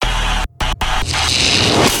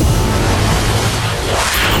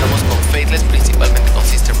mezcles principalmente con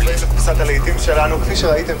Sister Bliss. קבוצת הלהיטים שלנו, כפי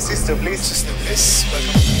שראיתם, Sister Bliss. Sister Bliss,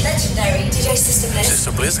 Legendary DJ Sister Bliss.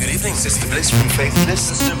 Sister Bliss, good evening. Sister Bliss from Faithless.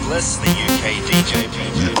 Sister Bliss, the UK DJ.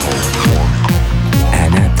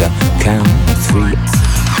 And at the count of three,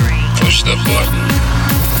 Push the button.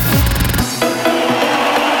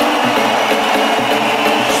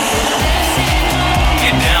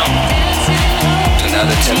 Get down. Do not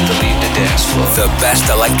attempt to leave the dance floor. the best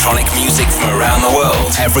electronic music from around the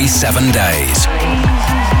world every 7 days.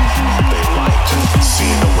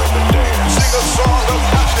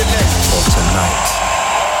 For tonight,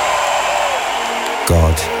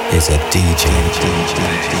 God is a DJ.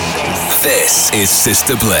 This is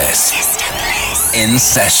Sister Bliss. In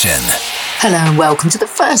session. Hello and welcome to the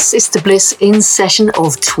first Sister Bliss in session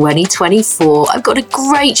of 2024. I've got a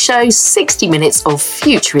great show, 60 minutes of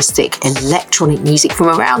futuristic electronic music from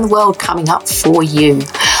around the world coming up for you.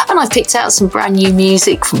 And I've picked out some brand new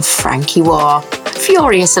music from Frankie Wah,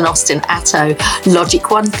 Furious and Austin Atto, Logic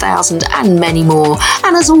 1000 and many more.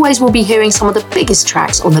 And as always, we'll be hearing some of the biggest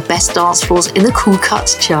tracks on the best dance floors in the Cool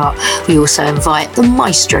Cuts chart. We also invite the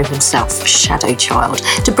maestro himself, Shadow Child,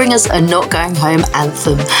 to bring us a Not Going Home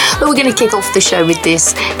anthem. But we're going to kick off the show with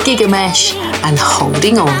this, Gigamesh and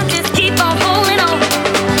Holding On. I'll just keep on holding on.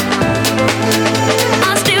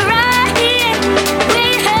 I'm still right here where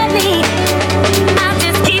you hurt me. I'll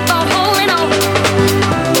just keep on holding on.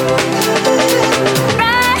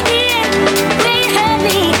 Right here where you hurt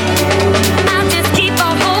me. I'll just keep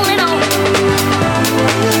on holding on.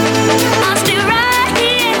 I'm still right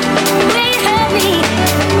here where you hurt me.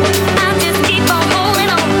 I'll just keep on holding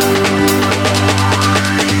on.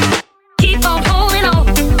 Keep on holding on.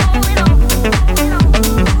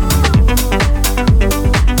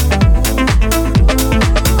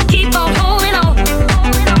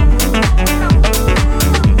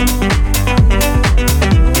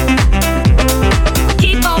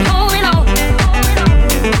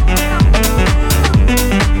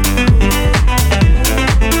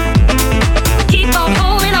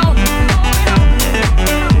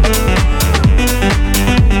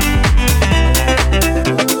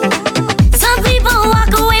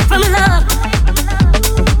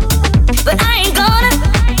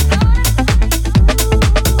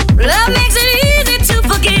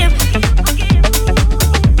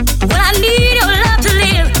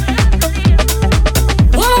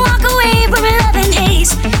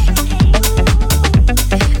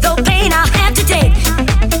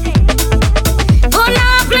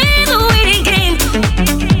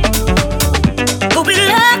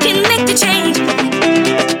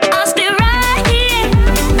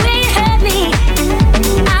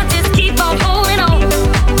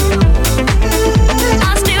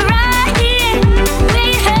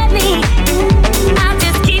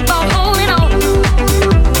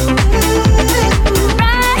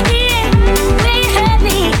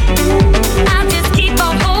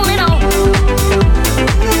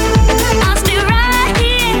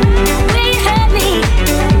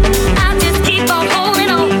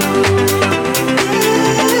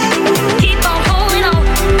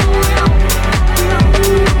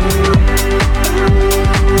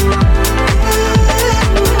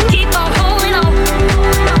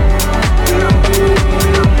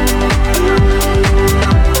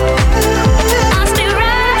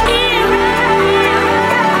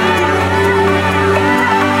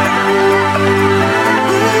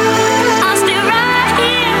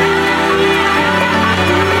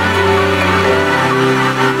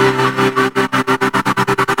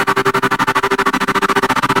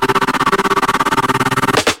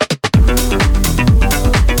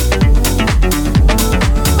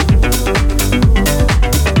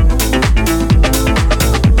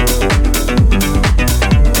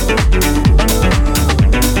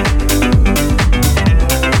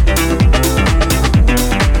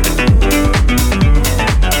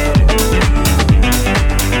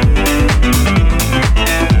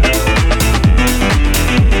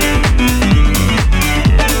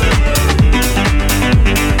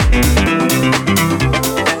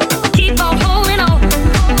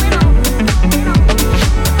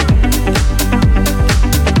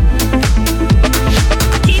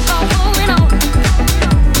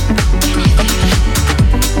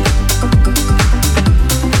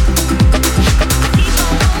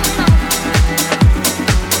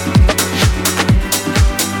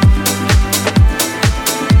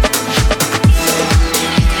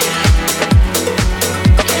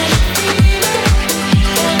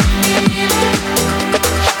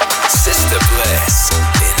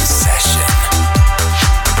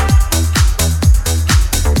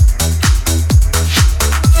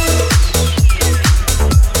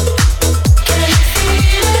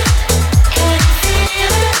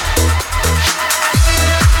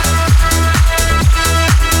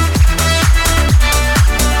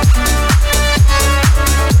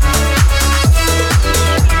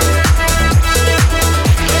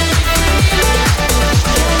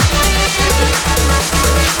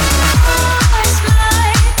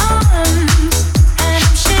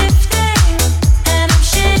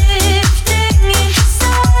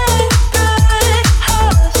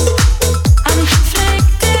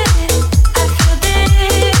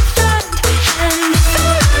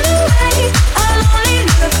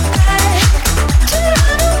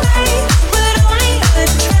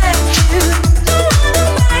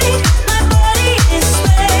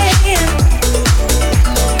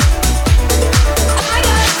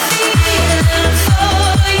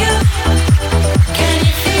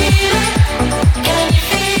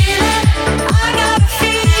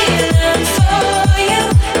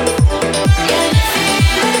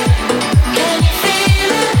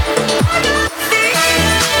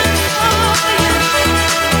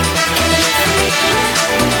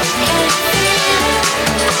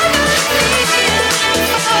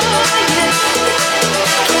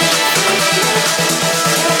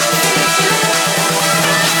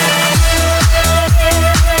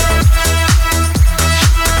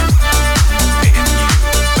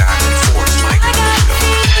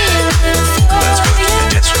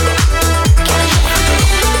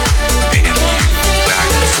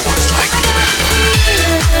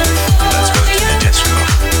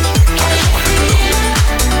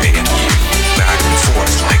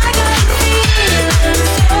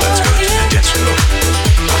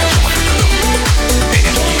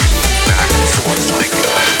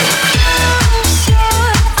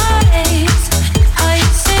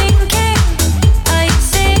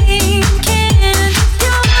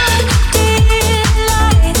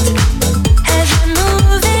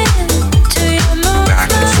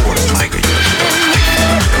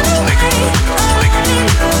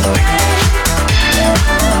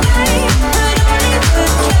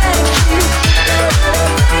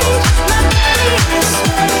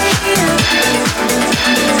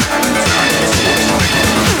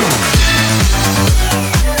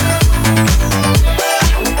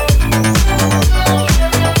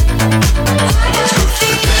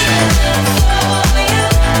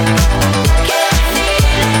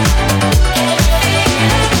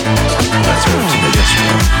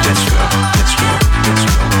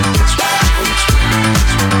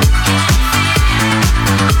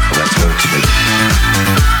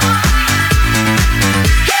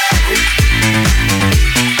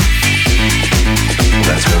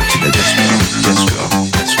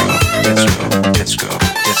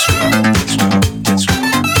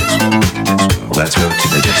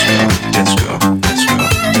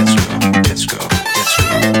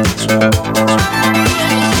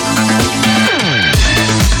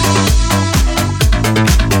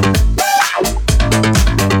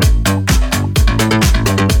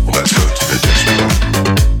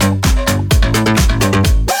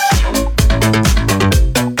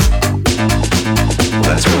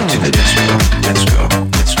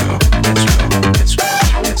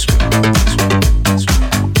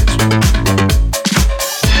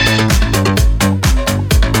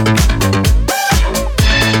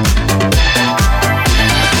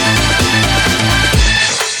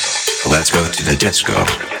 disco.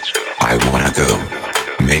 I wanna go.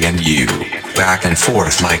 Me and you, back and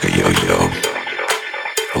forth like a yo-yo.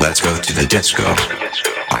 Let's go to the disco.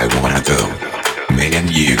 I wanna go. Me and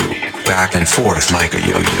you, back and forth like a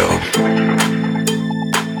yo-yo.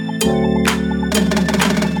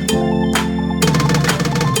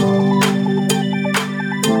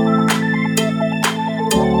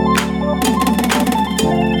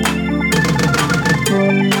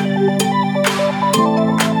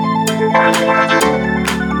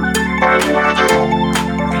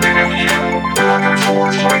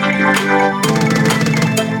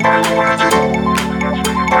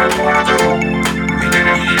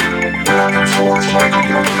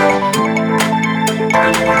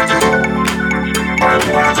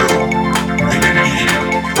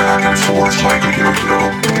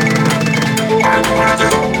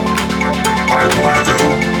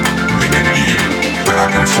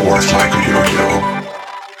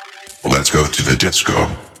 Disco.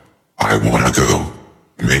 I wanna go.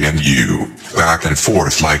 Me and you, back and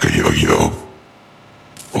forth like a yo-yo.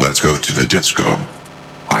 Let's go to the disco.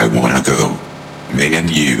 I wanna go. Me and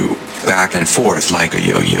you, back and forth like a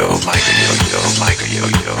yo-yo, like a yo-yo, like a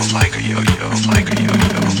yo-yo, like a yo-yo, like a yo-yo, like a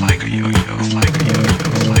yo-yo, like a yo-yo, like a yo-yo,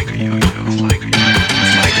 like a yo-yo,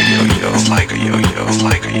 like a yo-yo, like a yo-yo,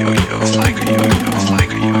 like a yo-yo, like a yo-yo,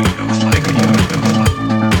 like a yo-yo, like a yo-yo.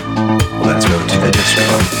 Let's go to the disco,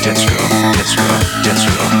 disco, disco,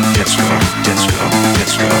 disco, disco, disco,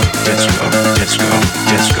 disco, disco, disco,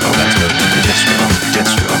 disco. Let's go to the disco,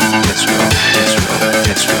 disco, disco, disco, disco,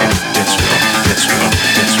 disco, disco, disco, disco,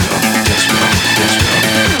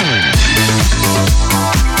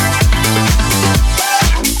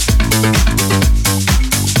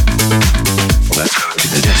 disco. Let's go to the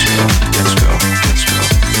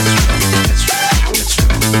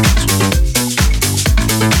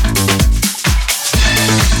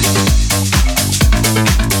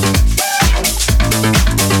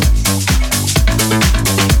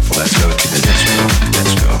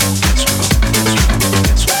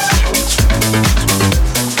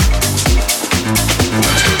disco,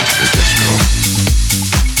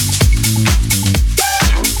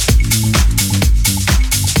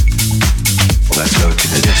 disco,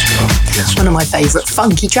 disco, disco, disco, disco. One of my favourite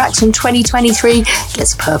funky tracks from 2023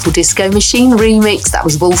 gets a Purple Disco Machine remix. That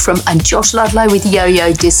was Wolfram and Josh Ludlow with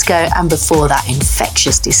Yo-Yo Disco, and before that,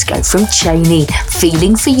 Infectious Disco from Cheney,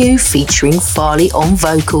 Feeling For You featuring Farley on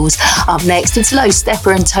vocals. Up next, it's Low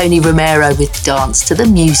Stepper and Tony Romero with Dance to the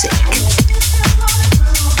Music.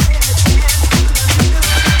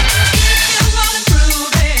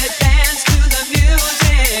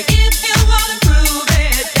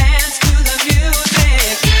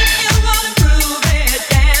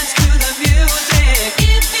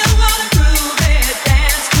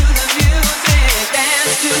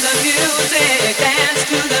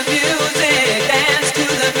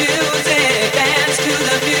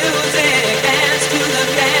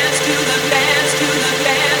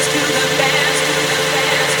 Dance to the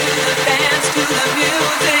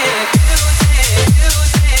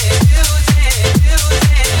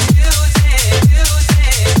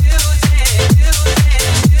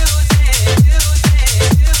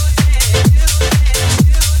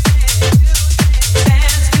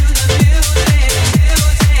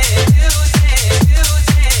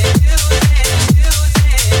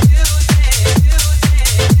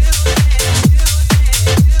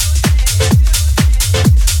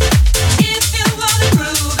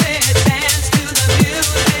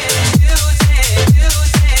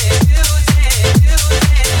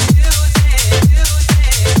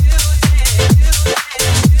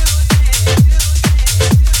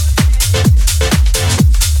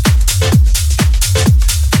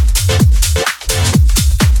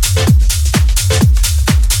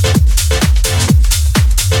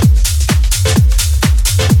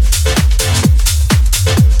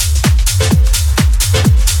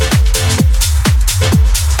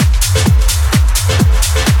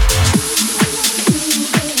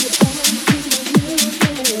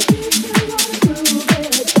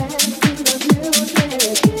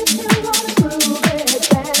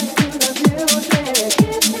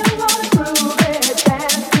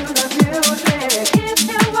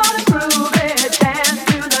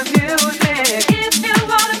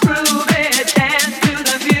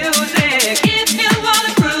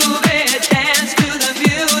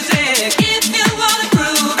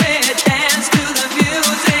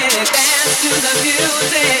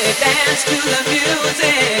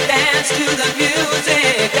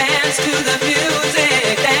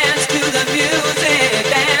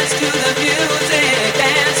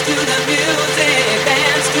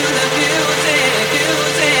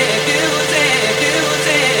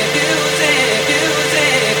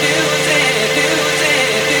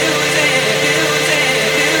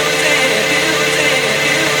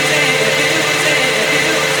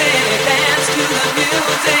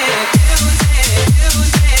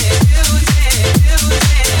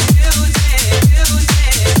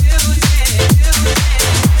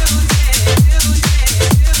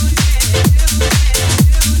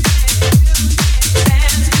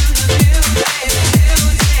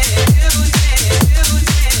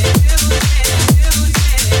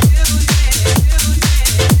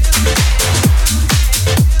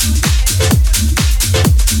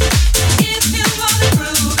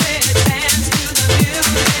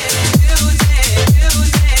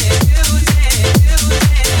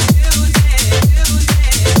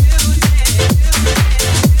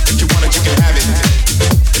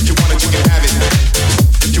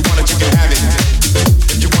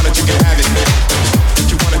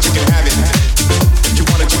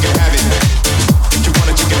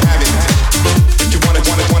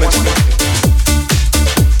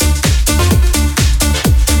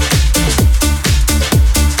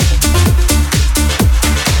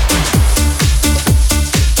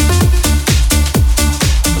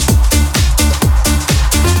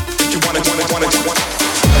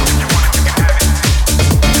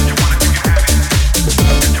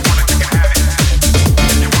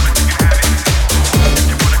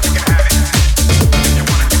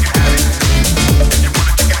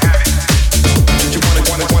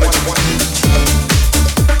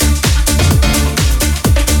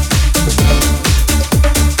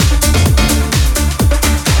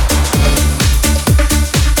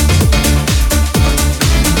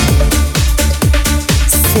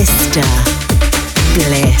Sister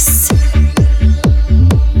Bliss.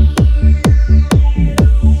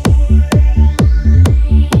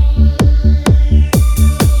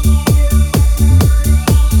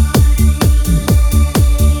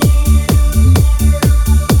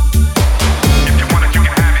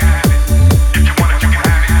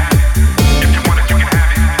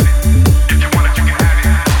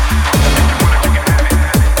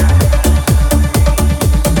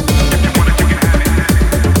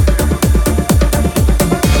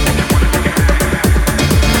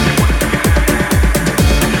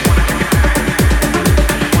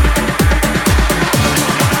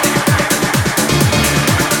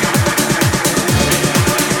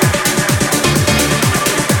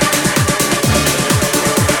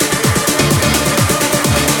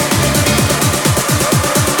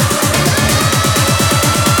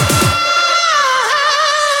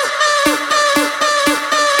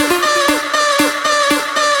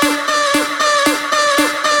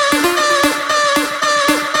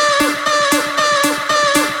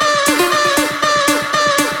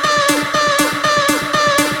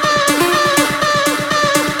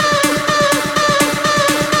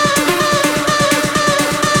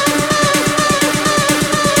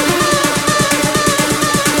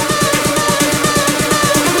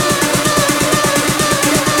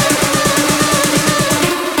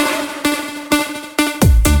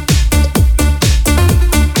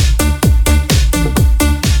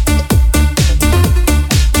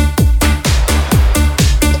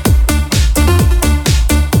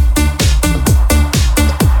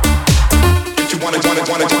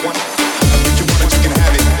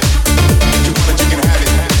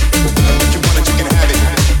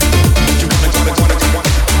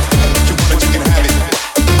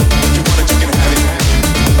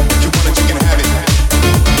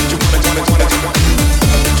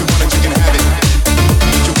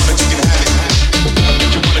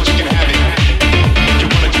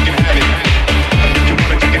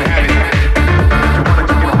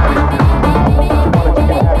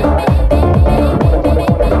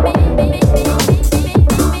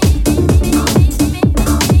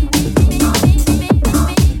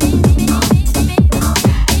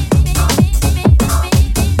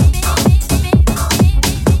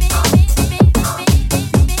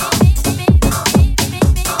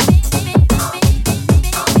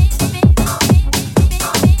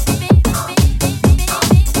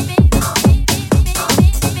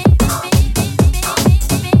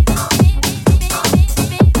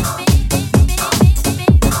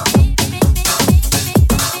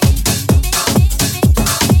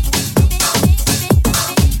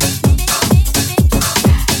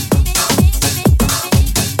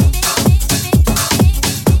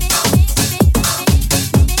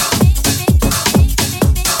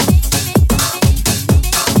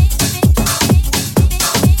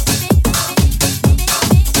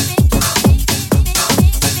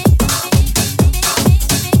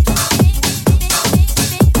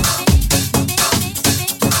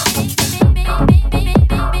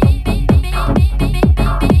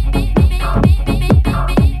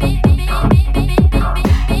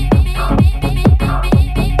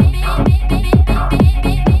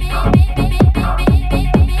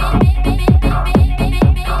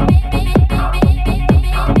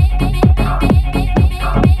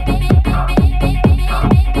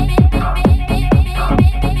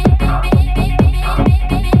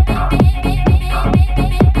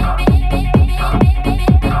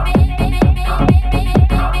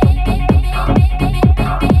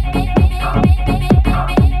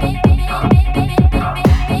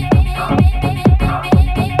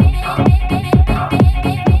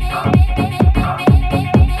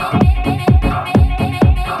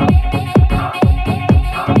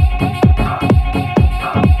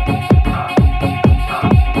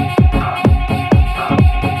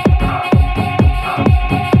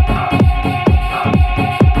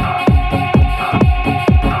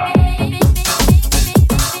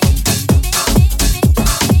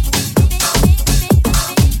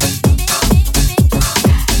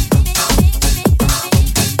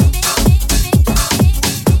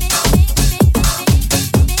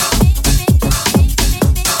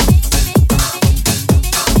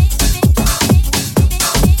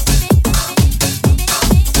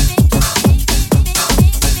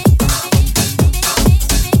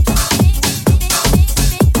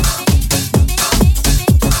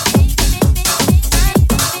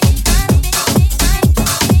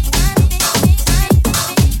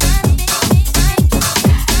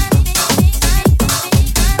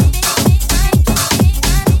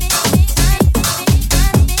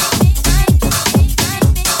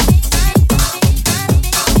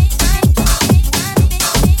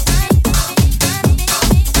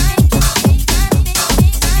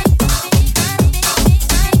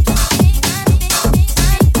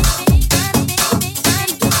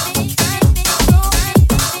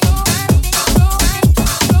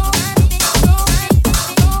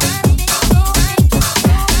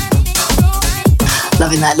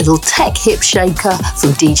 Loving that little tech hip shaker from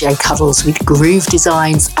DJ Cuddles with Groove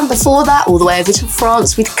Designs. And before that, all the way over to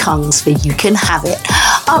France with Kungs for You Can Have It.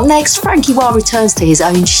 Up next, Frankie Wah returns to his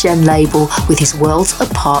own Shen label with his Worlds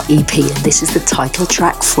Apart EP, and this is the title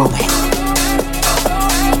track from it.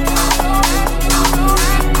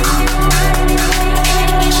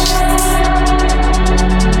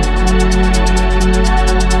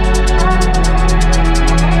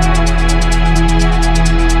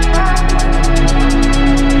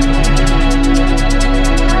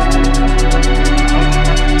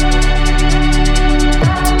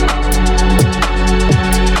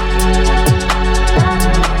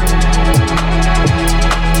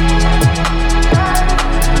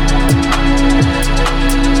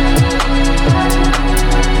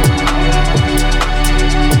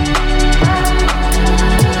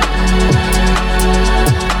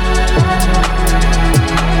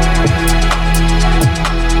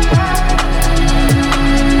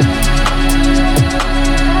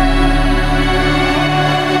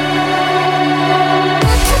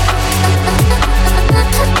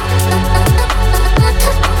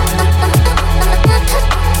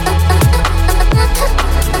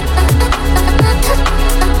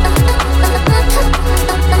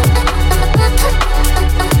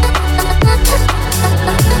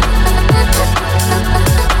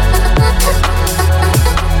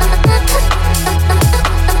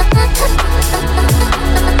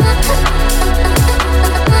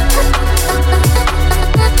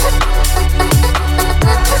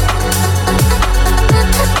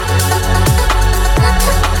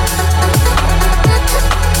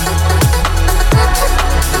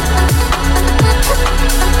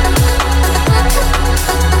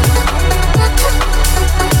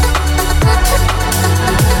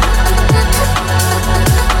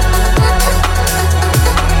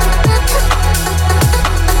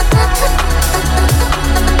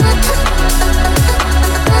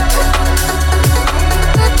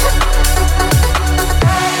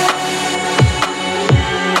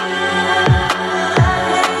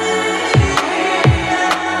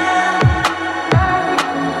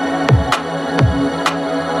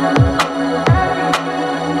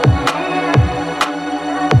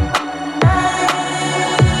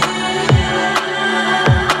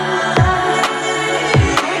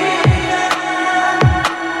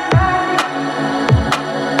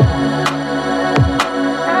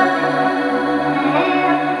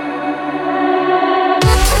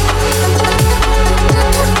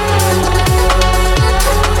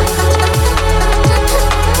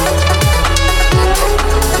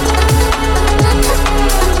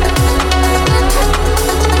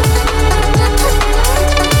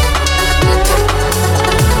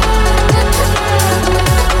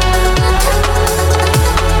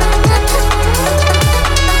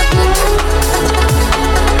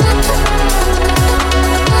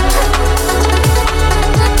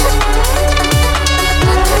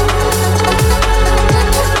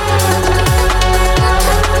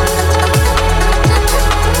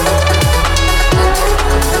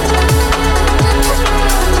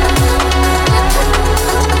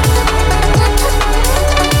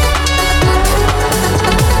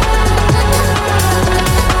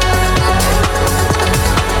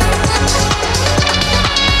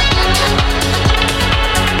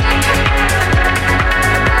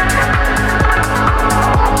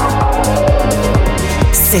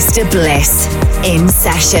 Sister Bliss in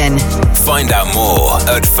session. Find out more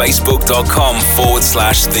at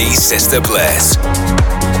facebook.com/The Sister Bliss.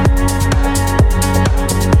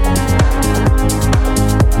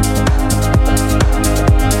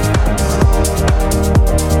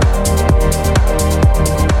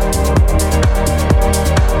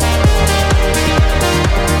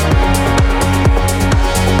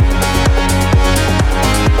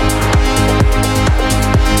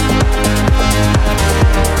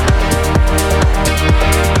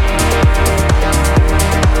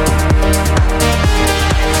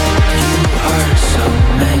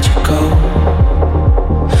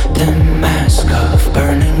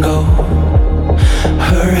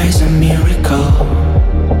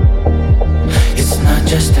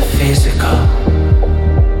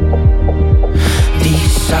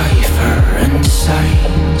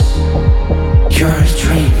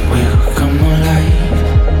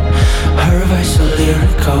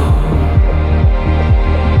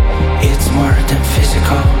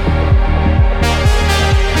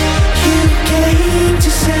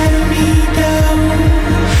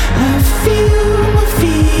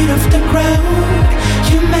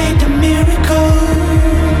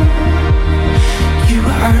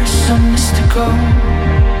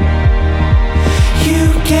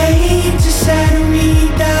 You came to set me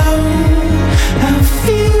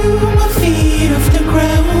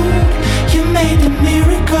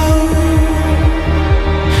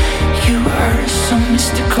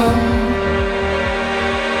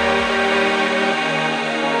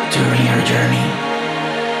journey,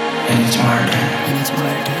 and it's murder.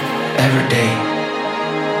 Every day,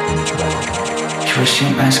 you will see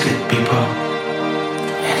masked people,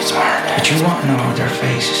 and it's murder. But you won't know their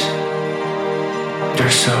faces,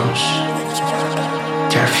 their souls,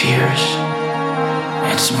 their fears.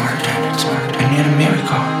 It's murder. I need a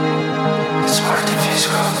miracle. It's more than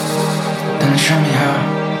physical. Then show me how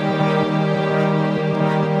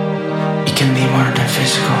it can be more than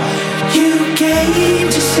physical. You came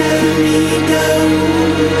to set me down.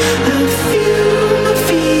 I feel my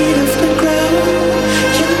feet off the ground.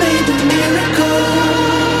 You made a miracle.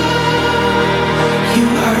 You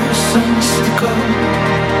are so mystical.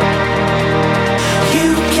 You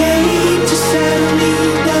came to set me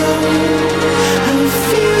down. I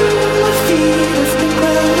feel my feet off the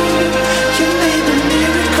ground. You made a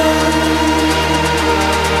miracle.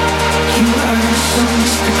 You are so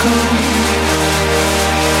mystical.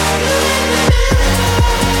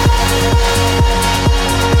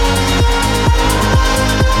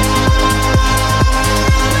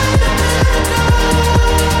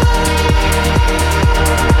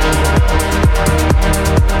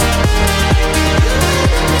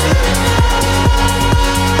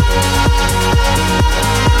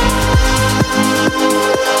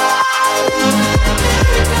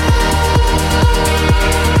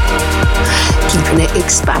 Keeping it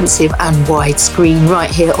expansive and widescreen right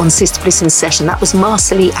here on Sister Bliss in Session. That was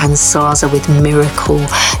Marcelly and Saza with Miracle.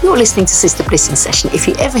 You're listening to Sister Bliss in Session. If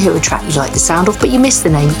you ever hear a track you like the sound of but you missed the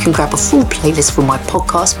name, you can grab a full playlist from my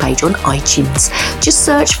podcast page on iTunes. Just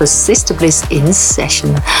search for Sister Bliss in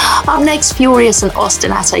Session. Up next, Furious and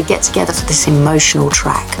Austin Atte get together for this emotional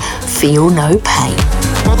track, Feel No Pain.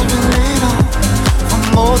 Brother been laid off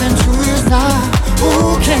for more than 2 years now.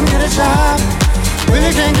 Who can't get a job?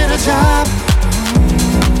 Really can't get a job.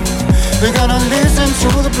 We're gonna listen to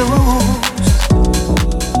the blues.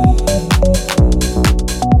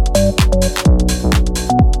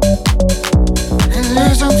 And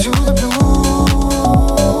listen to the blues.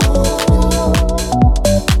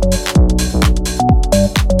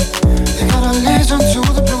 They gotta listen to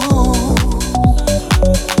the blues.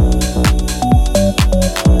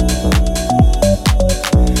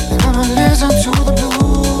 They're gonna listen to the blues.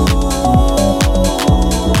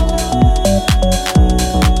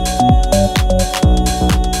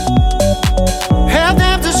 Help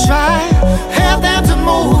them to try, help them to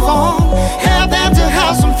move on, help them to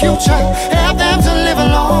have some future, help them to live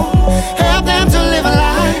alone, help them to live a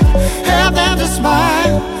life, help them to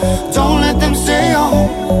smile. Don't let them stay home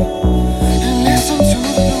and listen to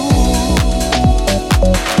the blues.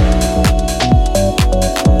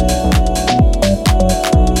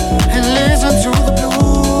 And listen to the blues.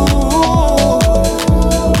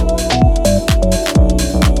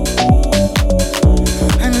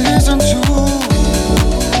 And listen to.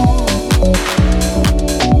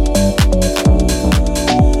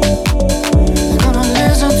 They're gonna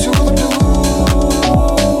listen to the blues.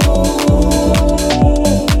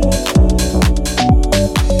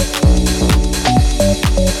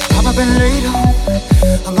 Mama been laid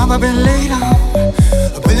on, mama been laid on.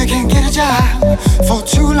 I really can't get a job for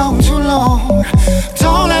too long, too long.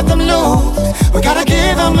 Don't let them lose, we gotta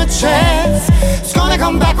give them a chance. It's gonna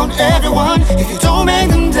come back on everyone if you don't make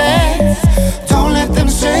them dance. Don't let them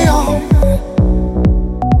stay home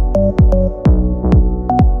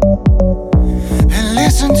and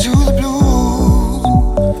listen to the blues.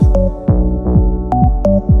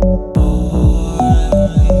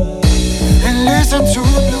 And listen to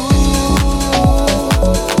the blues.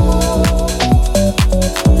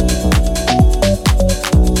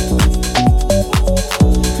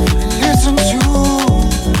 And listen to.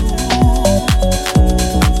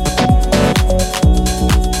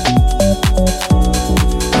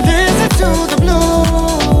 Listen to.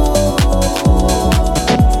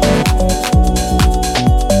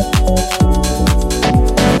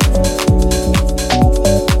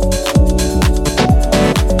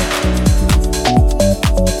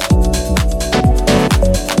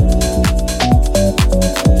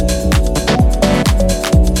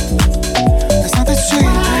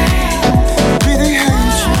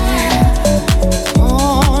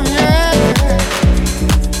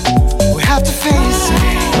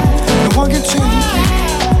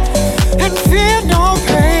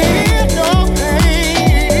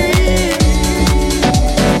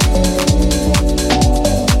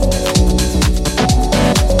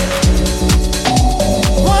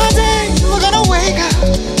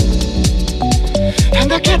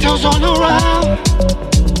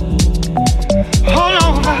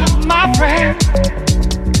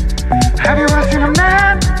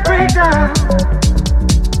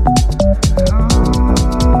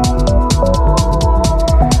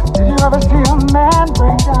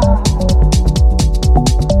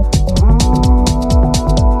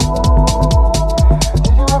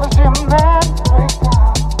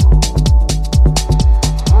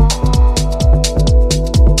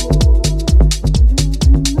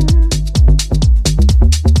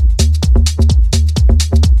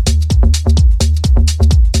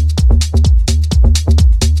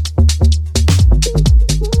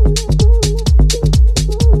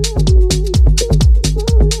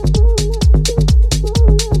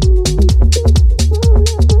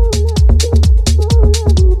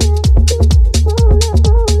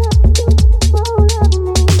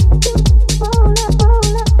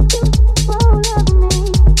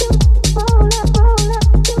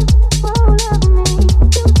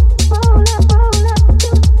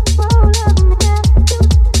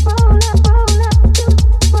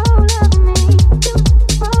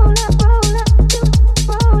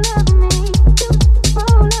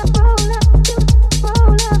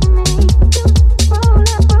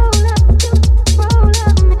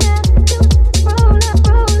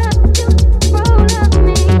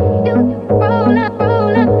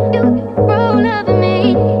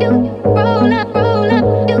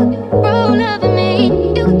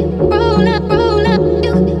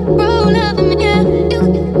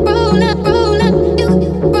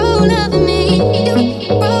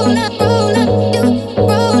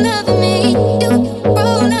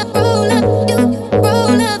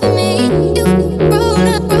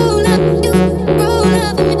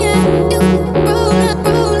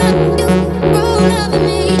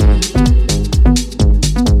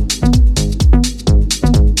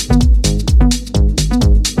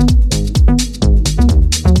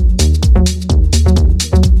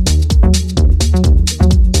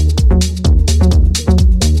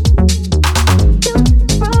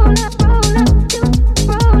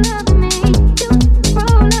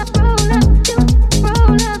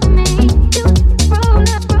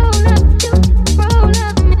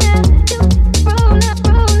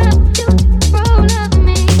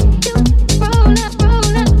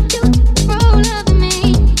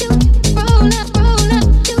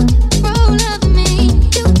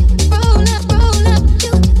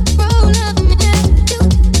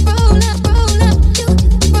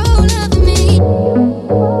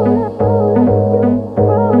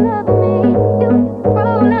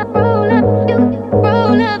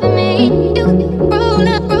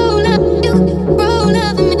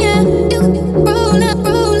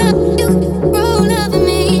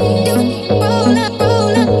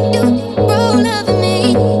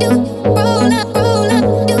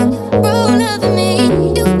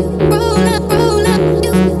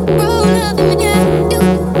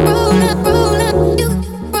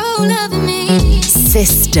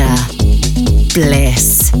 Sister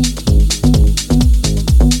Bliss.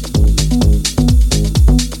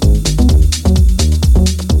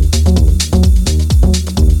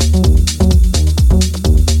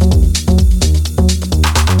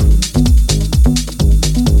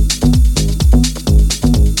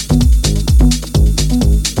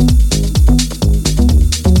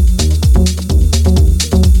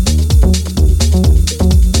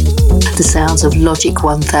 Sounds of Logic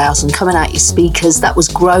 1000 coming out your speakers. That was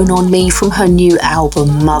Grown on Me from her new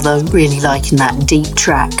album Mother. Really liking that deep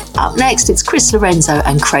track. Up next, it's Chris Lorenzo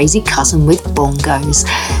and Crazy Cousin with Bongos.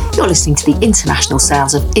 You're listening to the international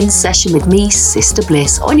sounds of In Session with me, Sister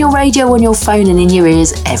Bliss, on your radio, on your phone and in your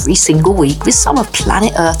ears every single week with some of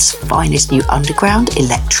planet Earth's finest new underground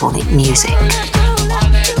electronic music.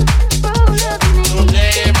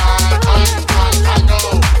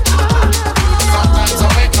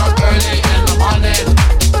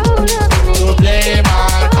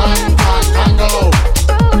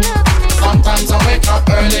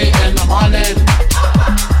 Early in the morning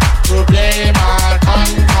to play my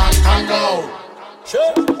Congo.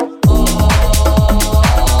 Sure.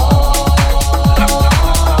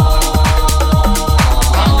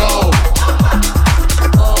 Congo.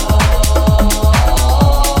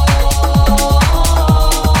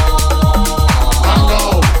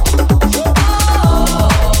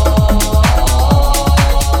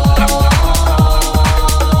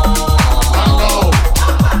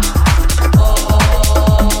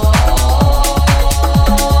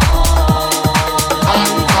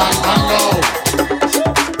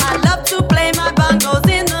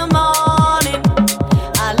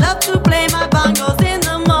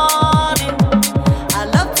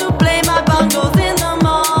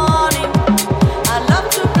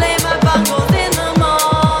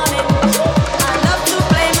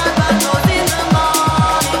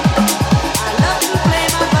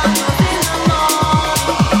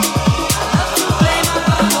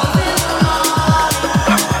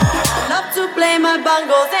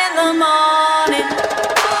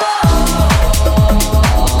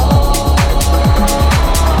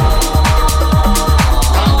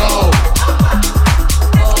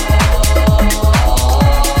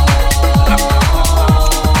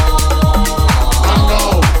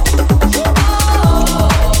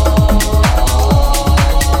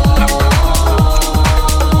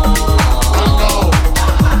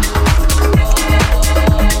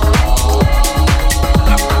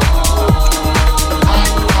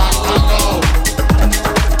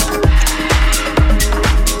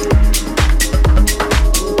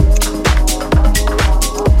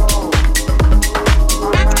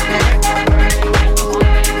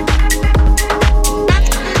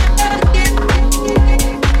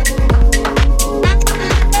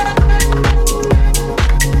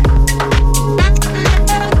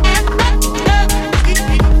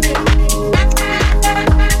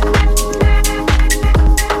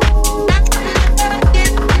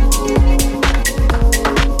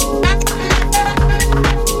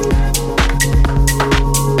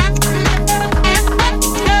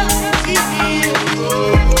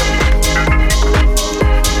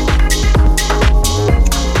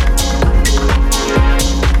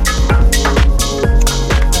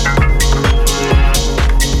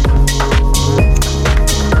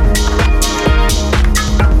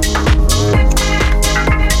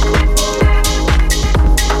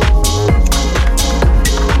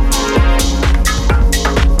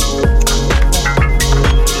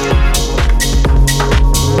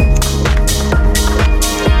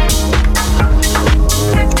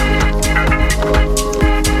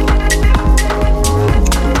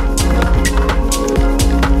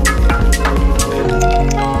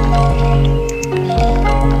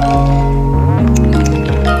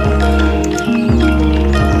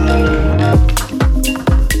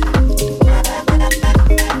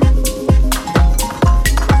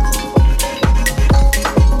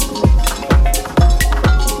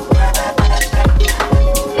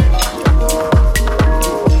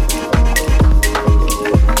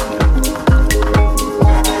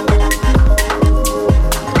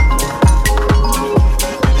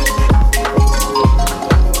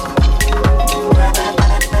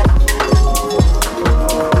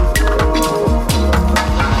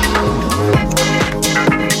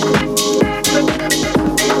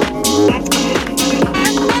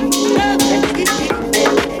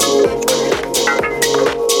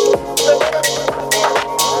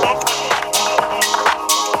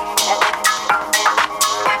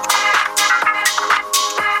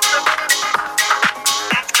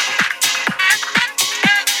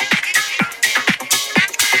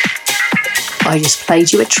 I just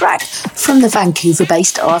played you a track from the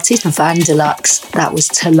Vancouver-based artist Van Deluxe. That was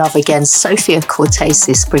To Love Again, Sophia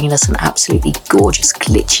Cortesis, bringing us an absolutely gorgeous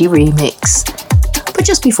glitchy remix. But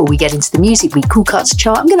just before we get into the Music Week Cool Cuts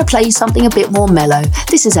chart, I'm going to play you something a bit more mellow.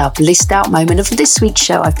 This is our blissed out moment of this week's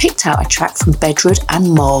show. I've picked out a track from Bedred and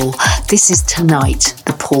Mole. This is Tonight,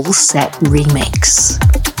 the Paul Set remix.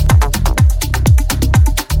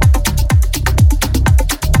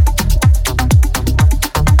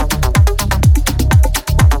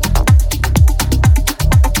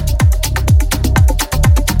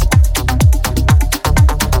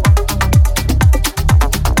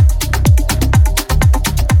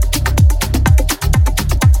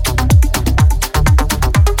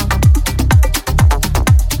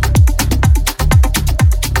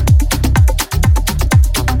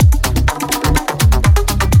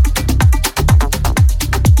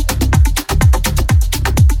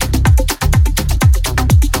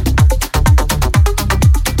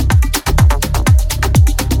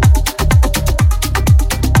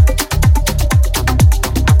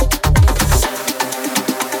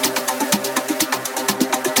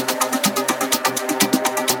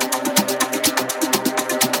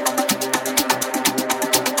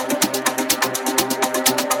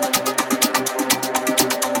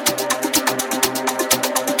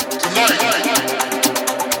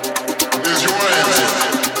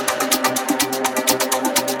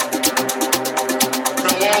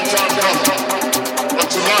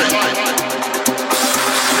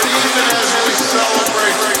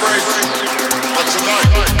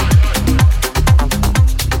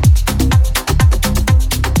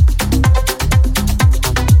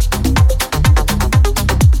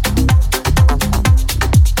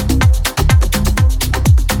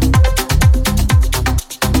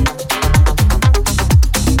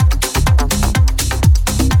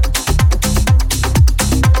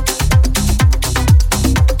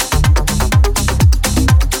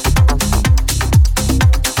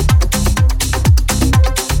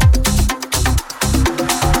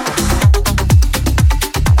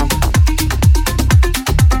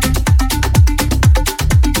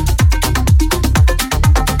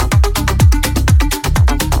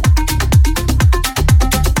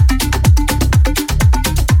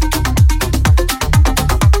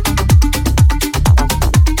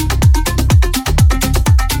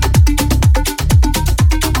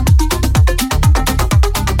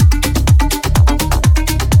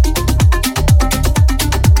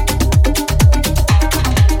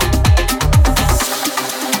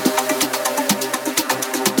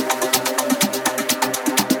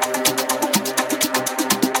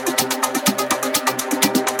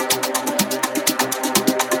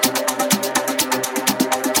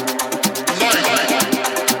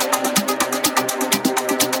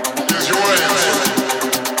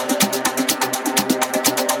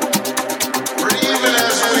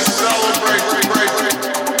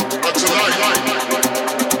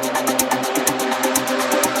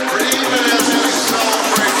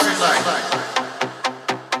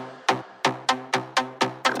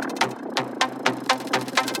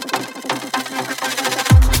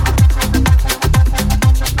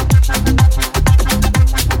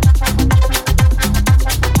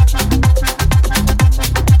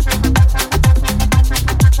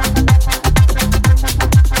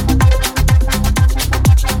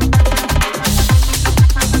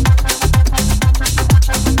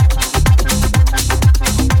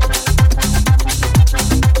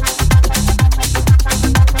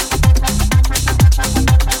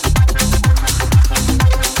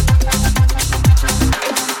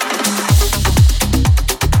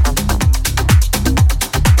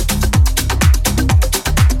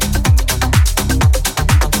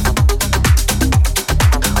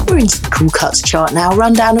 Cool Cuts chart now,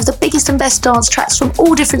 rundown of the biggest and best dance tracks from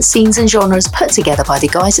all different scenes and genres put together by the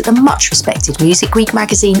guys at the much respected Music Week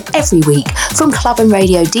magazine every week, from club and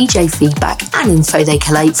radio DJ feedback and info they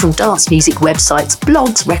collate from dance music websites,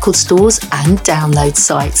 blogs, record stores and download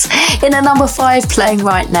sites. In at number 5, playing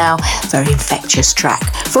right now, very infectious track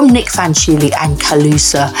from Nick Fanciulli and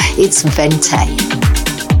Calusa, it's Vente.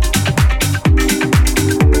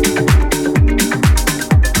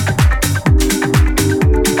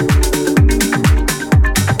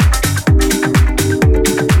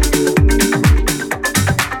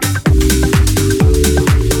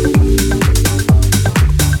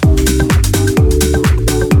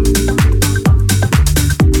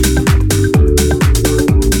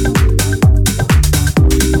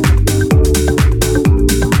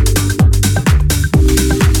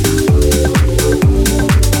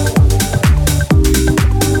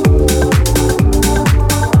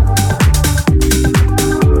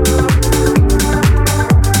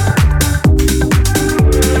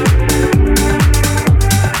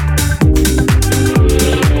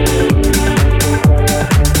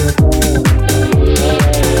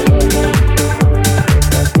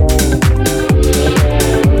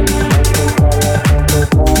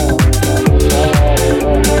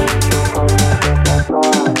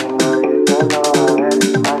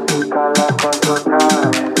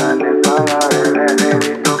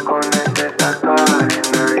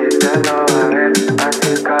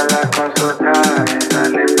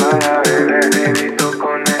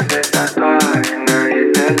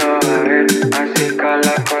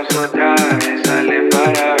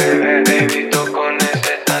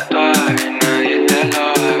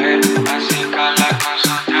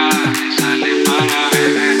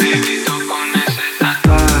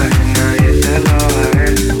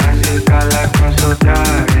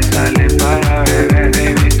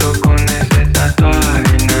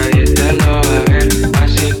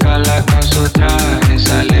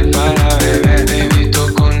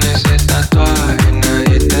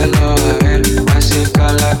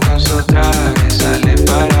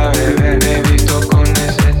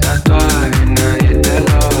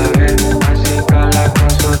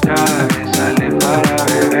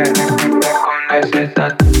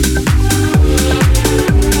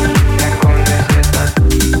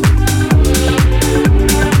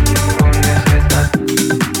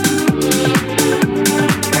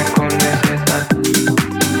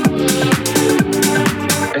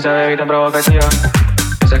 tan provocativa.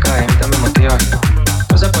 Esa cadenita me motiva.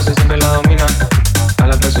 Esa pose siempre la domina. A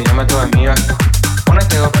la plaza llama a tu amiga. Una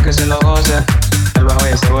estego pa' que se lo goce. El bajo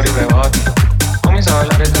y ese body rebote. Comienza a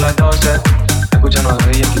bailar desde las 12. Escuchando de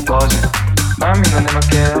DJ y pose. Mami, ¿dónde nos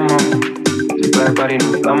quedamos? Si puedes parir,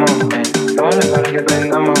 nos vamos. Todas las caras que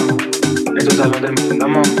prendamos. Estos salón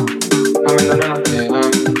terminamos. Mami, ¿dónde nos quedamos?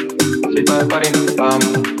 Si puedes parir, nos vamos.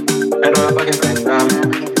 Es nueva pa' que prendamos.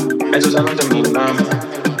 Estos salón terminamos.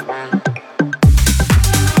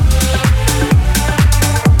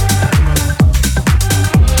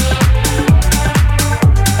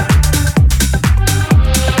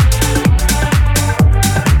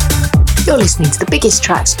 You're listening to the biggest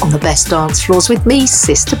tracks on the best dance floors with me,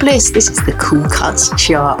 Sister Bliss. This is the Cool Cuts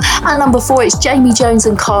chart. At number 4, it's Jamie Jones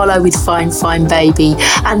and Carlo with Fine Fine Baby.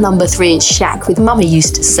 At number 3, it's Shaq with Mama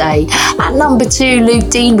Used to Say. At number 2, Luke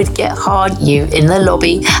Dean with Get Hard, You in the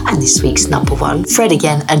Lobby. And this week's number 1, Fred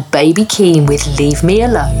again and Baby Keem with Leave Me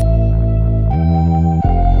Alone.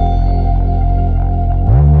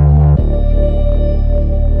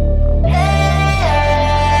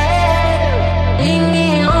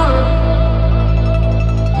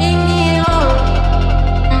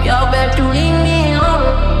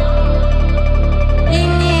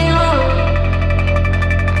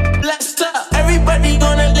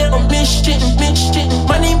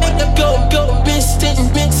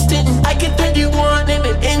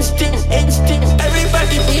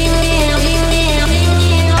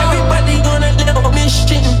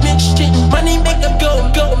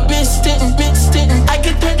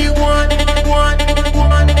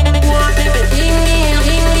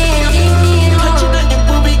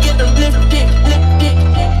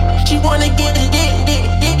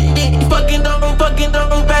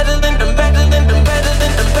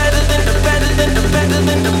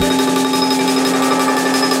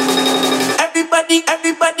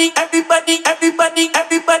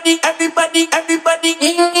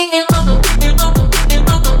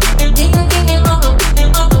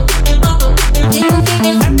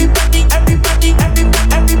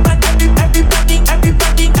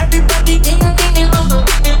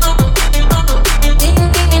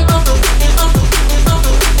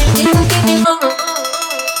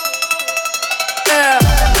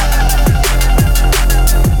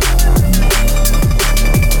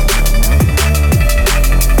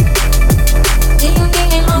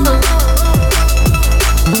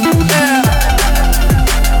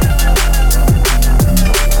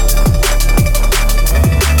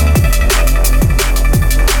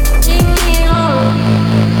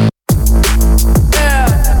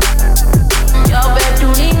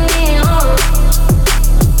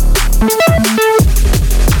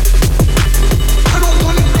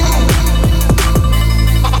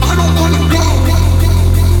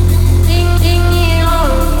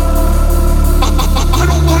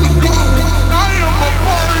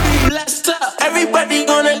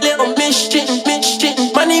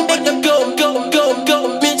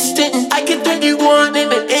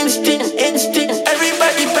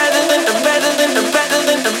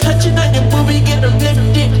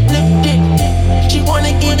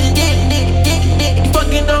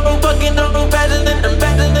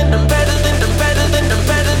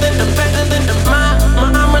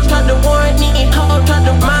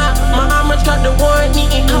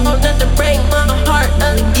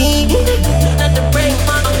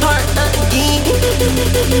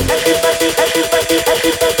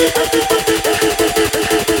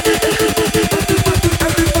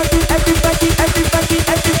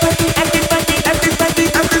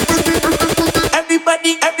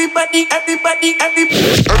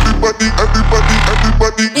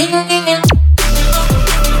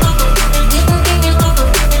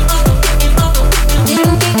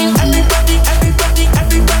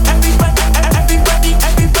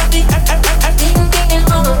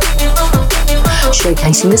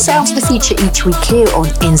 Showcasing the sounds of the future each week here on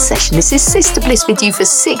In Session. This is Sister Bliss with you for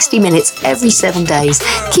 60 minutes every 7 days.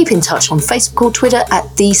 Keep in touch on Facebook or Twitter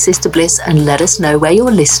at The Sister Bliss and let us know where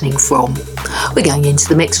you're listening from. We're going into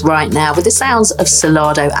the mix right now with the sounds of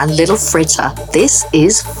Salado and Little Fritter. This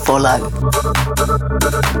is Follow.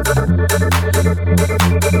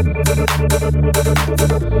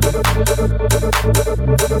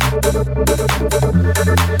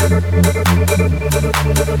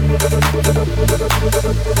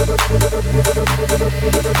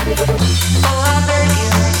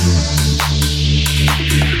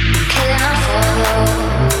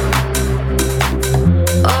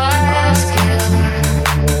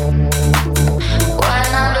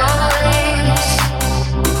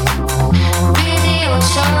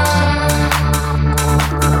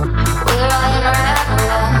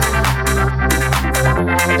 We're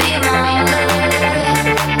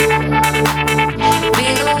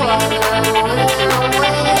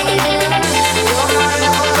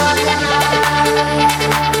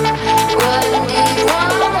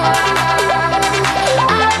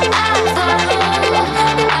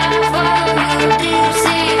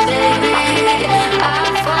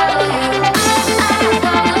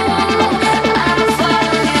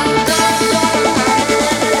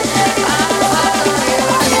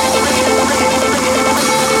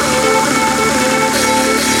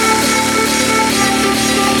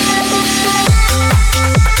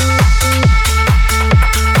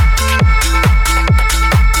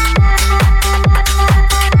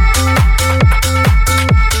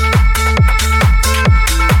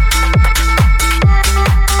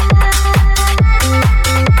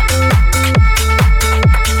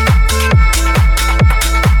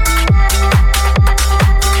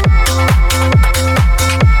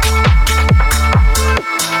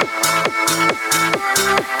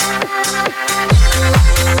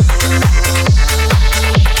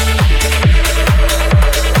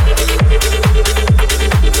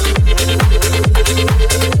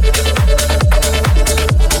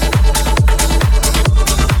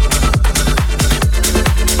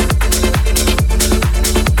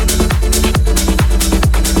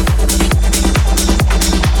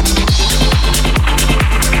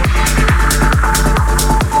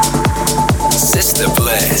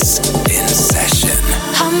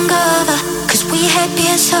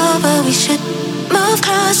sober, we should move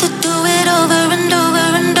closer, do it over and over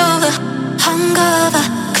and over. Hungover,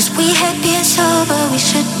 cause we hate being sober, we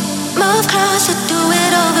should move closer, do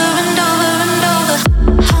it over and over and over.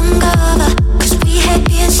 Hungover, cause we hate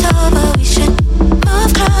being sober, we should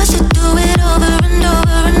move closer, do it over and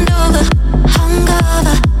over and over.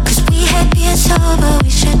 Hungover, cause we hate being sober, we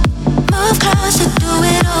should move closer, do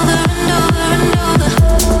it over and over and over.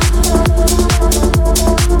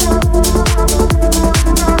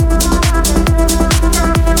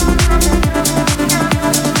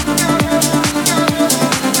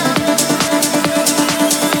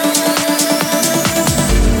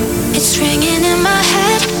 It's ringing in my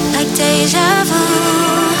head like deja vu,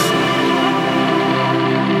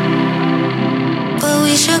 but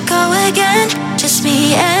we should go again, just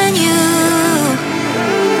me and you.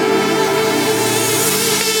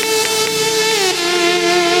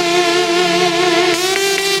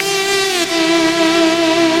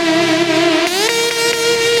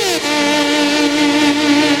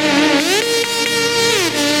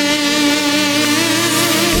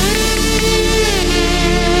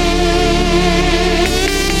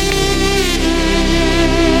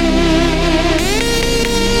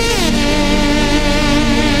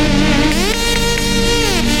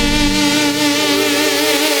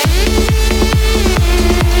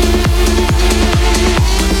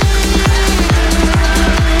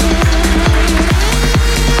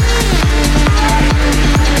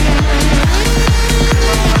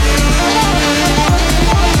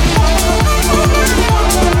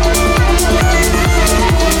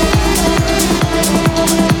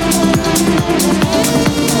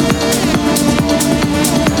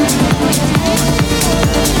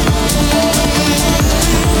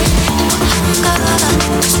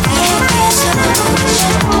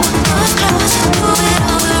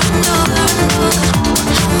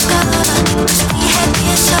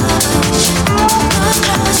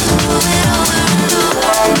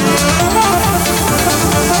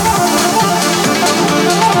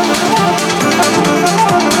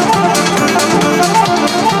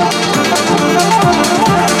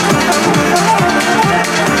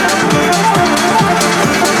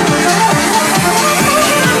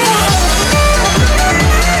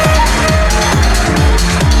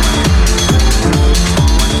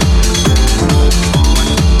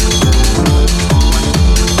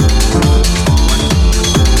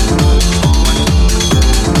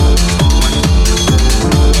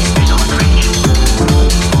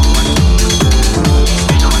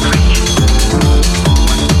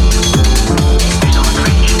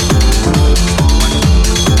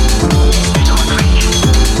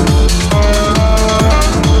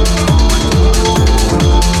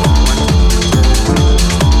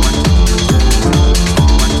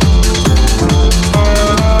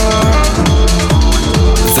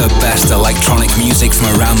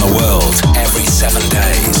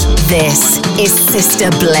 This is Sister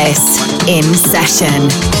Bliss in session.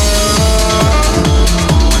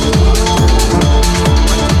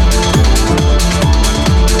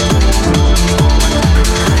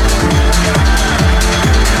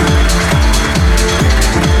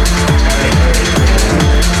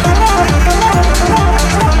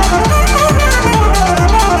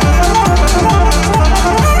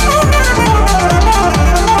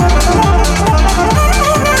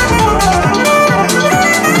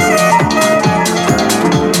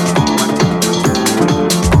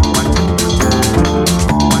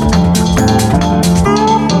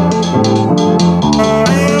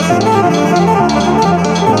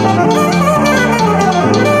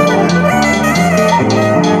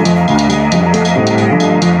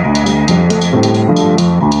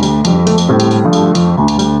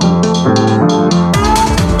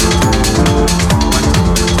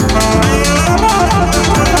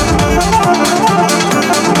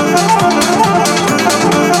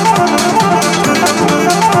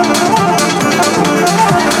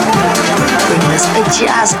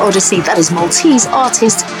 Jazz odyssey that is Maltese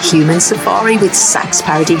artist Human Safari with Sax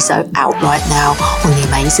Paradiso out right now on the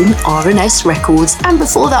amazing R&S Records. And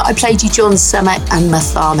before that I played you John Semek and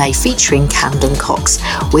Mathame featuring Camden Cox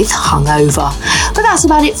with Hungover. But that's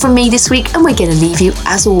about it from me this week, and we're going to leave you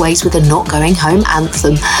as always with a Not Going Home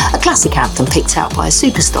anthem, a classic anthem picked out by a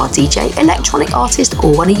superstar DJ, electronic artist,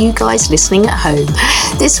 or one of you guys listening at home.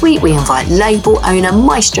 This week we invite label owner,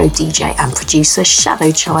 maestro DJ and producer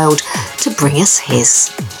Shadow Child to bring us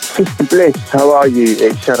his. Sister Bliss, how are you?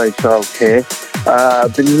 It's Shadow Child here.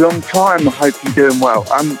 Been a long time. I hope you're doing well.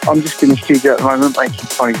 I'm just in the studio at the moment making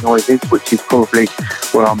funny noises, which is probably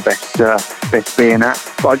where I'm best being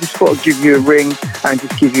at. But I just thought I'd give you a ring and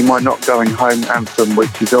just give you my Not Going Home anthem,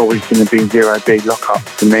 which is always going to be Zero B Lock Up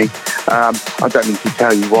for me. I don't need to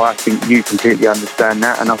tell you why. I think you completely understand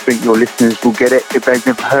that, and I think your listeners will get it if they've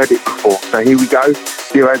never heard it before. So here we go,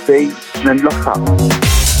 Zero B and then Lock Up.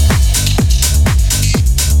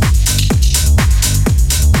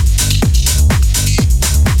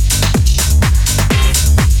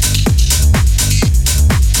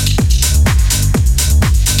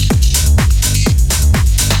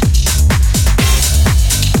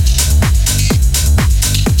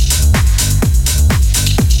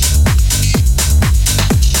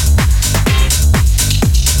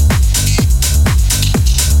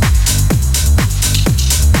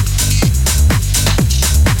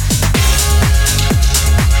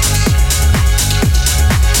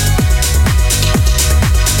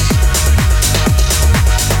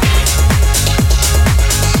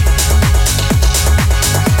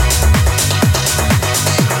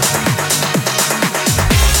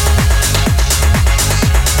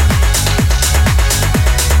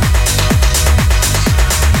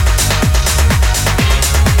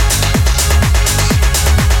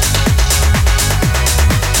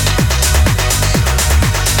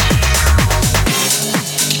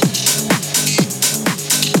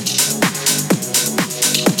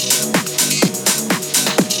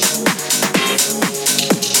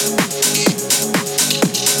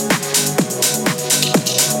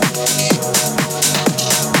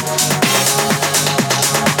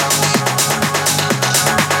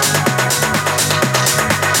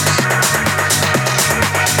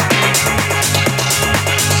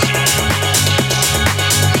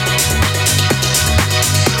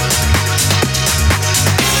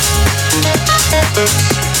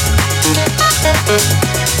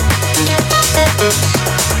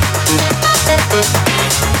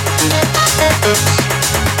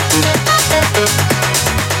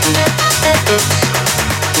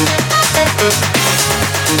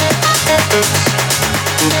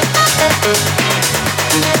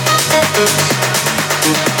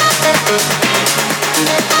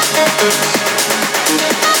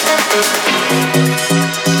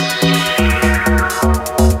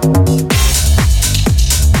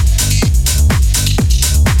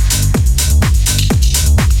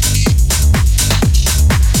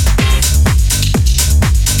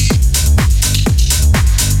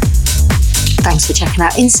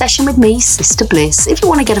 In session with me, Sister Bliss. If you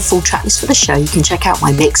want to get a full track list for the show, you can check out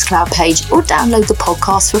my Mixcloud page or download the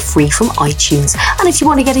podcast for free from iTunes. And if you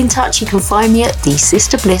want to get in touch, you can find me at the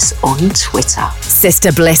Sister Bliss on Twitter.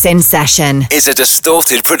 Sister Bliss in Session is a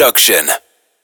Distorted production.